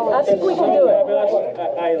 I think we can do it.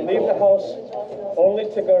 I leave the house only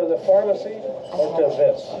to go to the pharmacy or to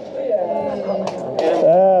this.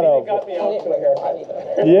 And it got me out to a haircut.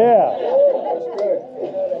 Yeah. That's good.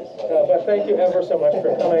 But thank you ever so much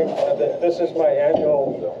for coming. This is my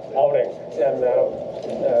annual outing, and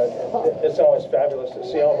it's always fabulous to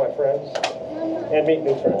see all my friends and meet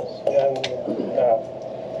new friends. And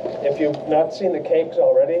if you've not seen the cakes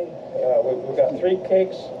already, we've got 3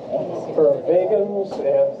 cakes for vegans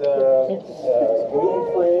and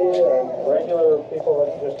gluten-free and regular people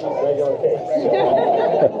that just eat regular cakes.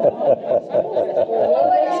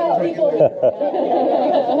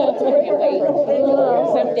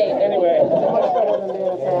 Anyway,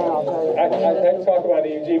 I talk about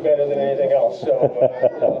EEG better than anything else, so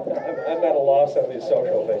I'm at a loss on these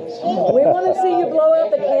social things. We want to see you blow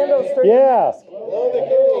out the candles through Yeah. Blow the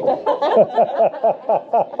cake.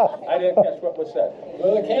 I didn't catch what was said.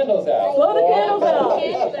 Blow the candles out. Blow the candles out.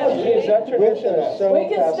 Geez, that tradition is so We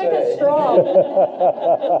can stick a passé. straw.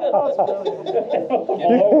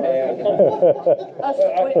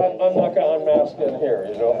 I'm not going to unmask in here,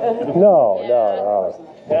 you know. No.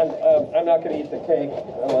 And I'm not going to eat the cake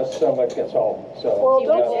unless somebody gets home. So. Well,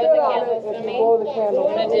 don't spit on it if you blow the candle.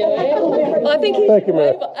 I think he Thank should you,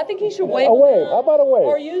 Mary. wave. I think he should wave. A wave. How about a wave?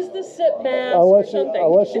 Or use the sit mask or something.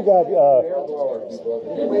 Unless you got.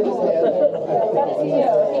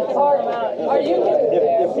 Are you?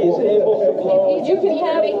 If he's able to blow. You can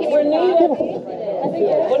have. We're needed.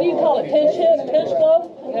 What do you call it? Pinch hit? Pinch blow?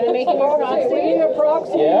 Gonna make it proxy. We need a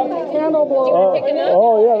proxy. Yeah. Candle blow.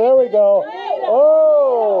 Oh yeah, there we go.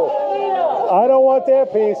 Oh, I don't want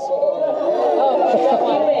that piece.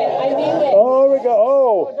 Oh, there we go.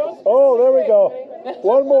 Oh, there we go.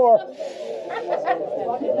 One more.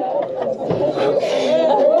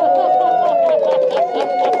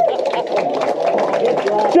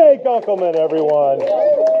 Jay Gunkelman, everyone.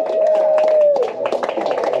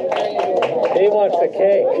 He wants the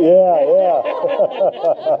cake. Yeah.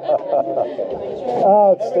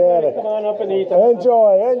 Outstanding. Come on up and eat.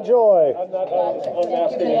 Enjoy. I'm not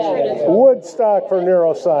unmasking anything. Woodstock for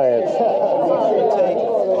neuroscience.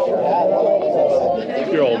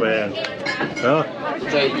 Your old man. Huh? I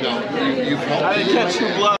didn't catch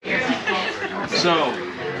your blood. So,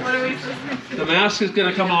 the mask is going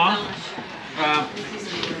to come off.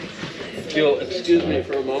 If you'll excuse me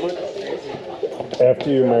for a moment. After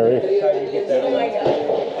you, Mary.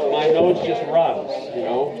 My nose just runs, you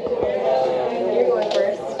know. You're going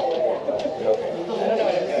first.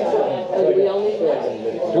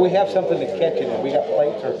 Do we have something to catch it in? We got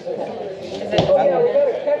plates or? Do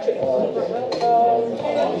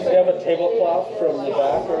you have a tablecloth from the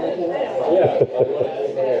back or anything? Yeah.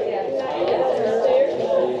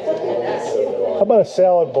 How about a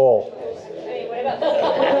salad bowl?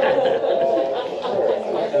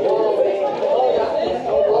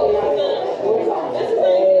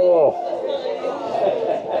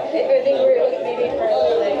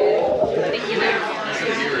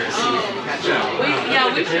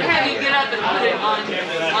 We should have you get up and put it on the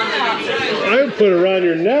I would put it around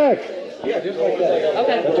your neck. Yeah, just like that.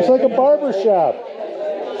 Okay. Just like a barber shop.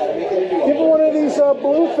 Give her one of these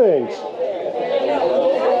blue things.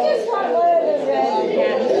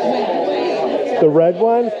 The red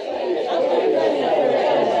one?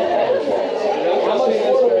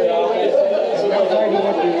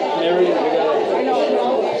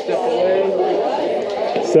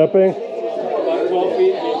 Stepping? About 12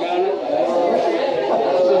 feet, you got it?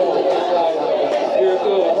 Here it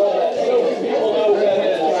goes.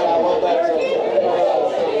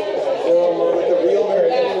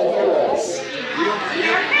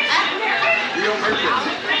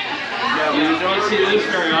 Yeah, we don't see this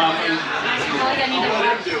very often.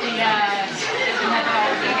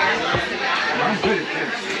 I'm good at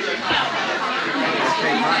this.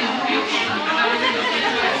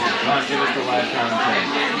 Give us the last round thing.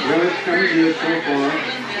 Well, it's kind of good so far.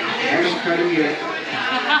 Haven't cut him yet.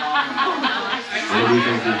 What do you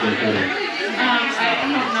think you can cut him?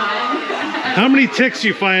 How many ticks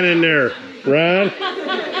you find in there, Ron?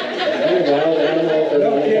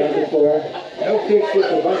 No kicks with a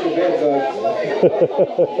bunch of bed bugs.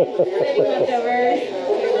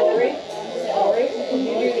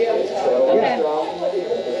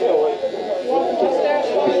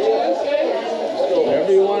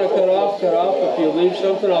 Whatever you want to cut off, cut off. If you leave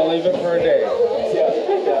something, I'll leave it for a day.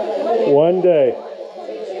 One day.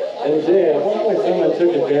 And Jay, at one point someone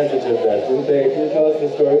took advantage of that, didn't they? Can you tell us the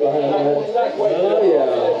story behind that? Oh,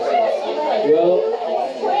 yeah. Well,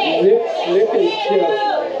 Nick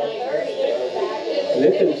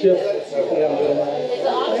and Chip.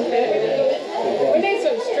 We need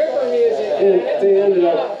some stripper music. They ended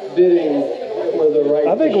up bidding for the right.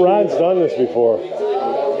 I think Ron's done this before.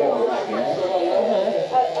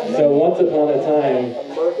 So once upon a time,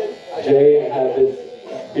 Jay had this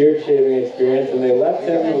beard shaving experience, and they left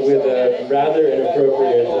him with a rather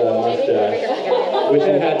inappropriate mustache, which he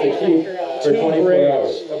had to keep for 24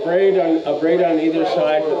 hours. A braid on either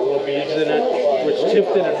side with little beads in it, which Chip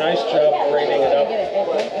did a nice job braiding it up.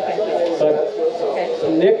 But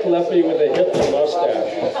Nick left me with a Hitler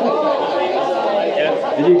mustache.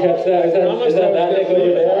 Did you catch that? Is that Nick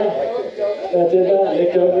over there? That did that?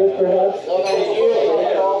 Nick Douglas, perhaps?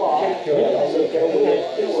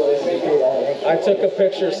 I took a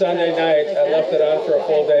picture Sunday night. I left it on for a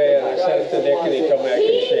full day, and I sent it to Nick, and he told me I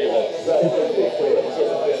could shave it.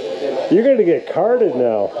 You're going to get carded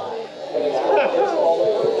now.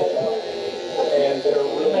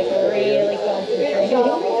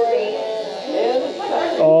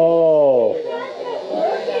 Oh,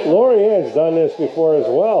 Lori Ann's done this before as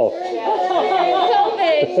well.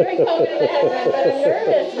 COVID. During COVID, I'm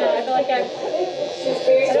nervous now. I feel like I don't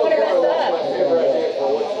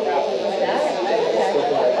want to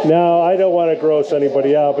mess up. Now, I don't want to gross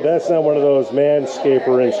anybody out, but that's not one of those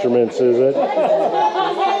manscaper instruments, is it?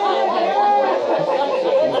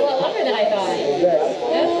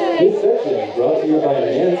 This section is brought to you by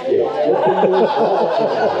Manscaped.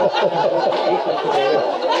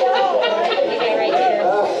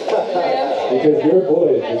 Because your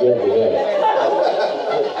boys deserve the best.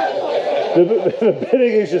 The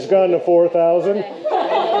bidding has just gone to 4,000. And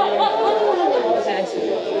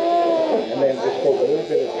then just go a little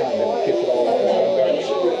bit of time and kiss it all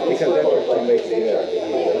out. Because that's what's going to make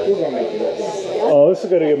it. We're going to make it. Oh, this is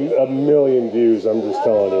going to get a million views, I'm just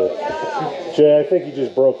telling you. Jay, I think you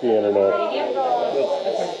just broke the internet.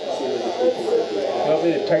 Want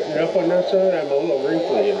me to tighten it up on that side? I'm a little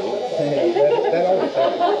wrinkly, you know. That always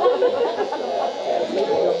happens.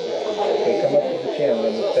 Okay, come up to the chin and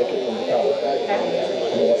then take it from the top. You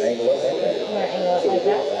want to angle it like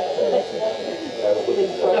that.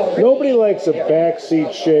 Nobody likes a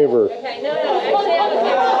backseat shaver.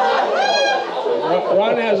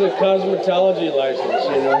 Ron has a cosmetology license,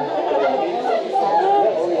 you know.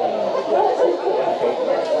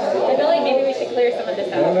 I feel like maybe we should clear some of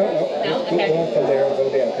this out. No? No? Keep Okay. going from there and go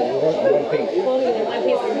down, because you want one piece. One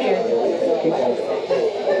piece from here. Keep going.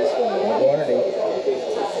 Go underneath.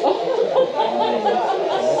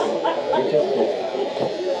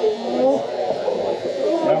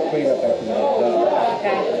 Now clean up after that.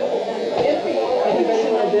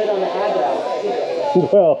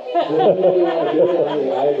 Well,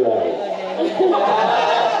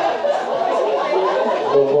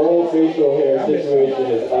 The whole facial hair situation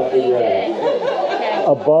is up and running.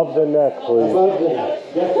 above the neck, please. Above the neck.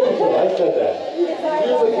 Yes, I said that.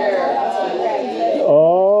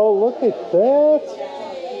 Oh, look at that.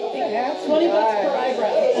 20 bucks per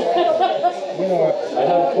eyebrow. You know what? I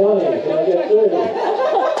have 20. Can I get 30?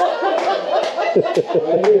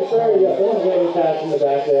 Right here, sir. You got those ladies hats in the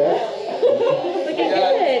back there. Looking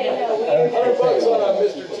good. Are we going to take the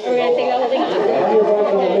whole thing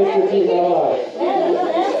off?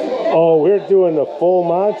 Oh, we're doing the full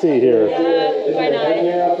Monty here. Why not?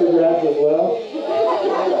 Hair up your breath as well.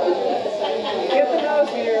 Get the nose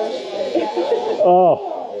hairs. Oh,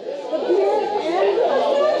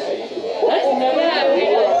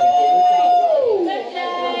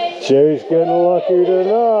 Jerry's getting lucky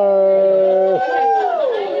tonight.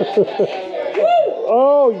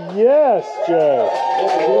 Oh, yes, Jay.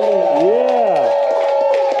 Yeah.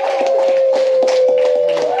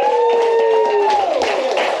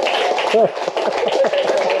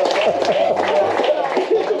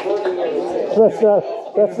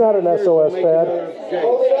 That's not an SOS pad.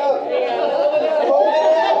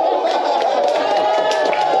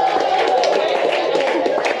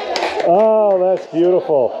 Oh, that's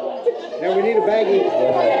beautiful. Now we need a baggie.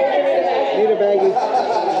 Need a baggie.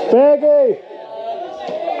 Baggie!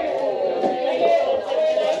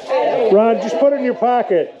 Ron, just put it in your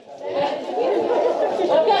pocket.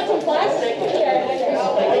 I've got some plastic here.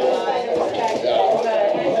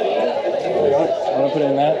 Want to put it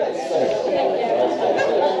in that?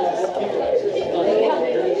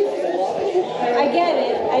 I get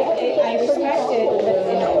it. I respect it, but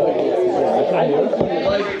you know.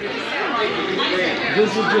 This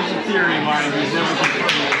is just a theory of mine. He's never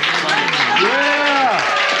confirmed it. Yeah!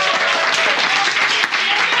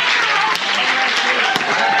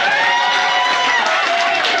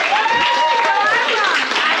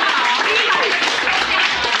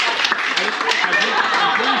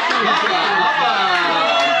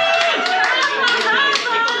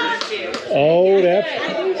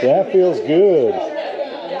 That feels good.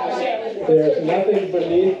 There's nothing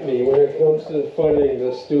beneath me when it comes to funding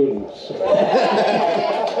the students.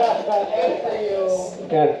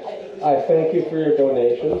 And I thank you for your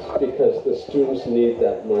donations because the students need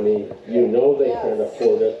that money. You know they can't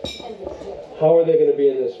afford it. How are they going to be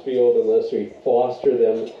in this field unless we foster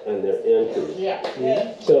them and their entry?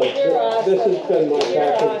 So this has been my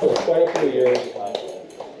passion for quite a few years.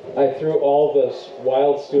 I threw all this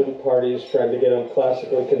wild student parties trying to get them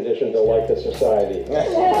classically conditioned to like the society.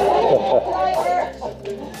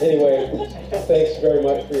 Anyway, thanks very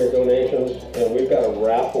much for your donations, and we've got a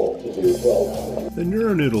raffle to do. Well, the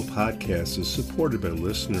Neuronoodle podcast is supported by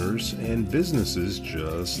listeners and businesses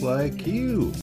just like you.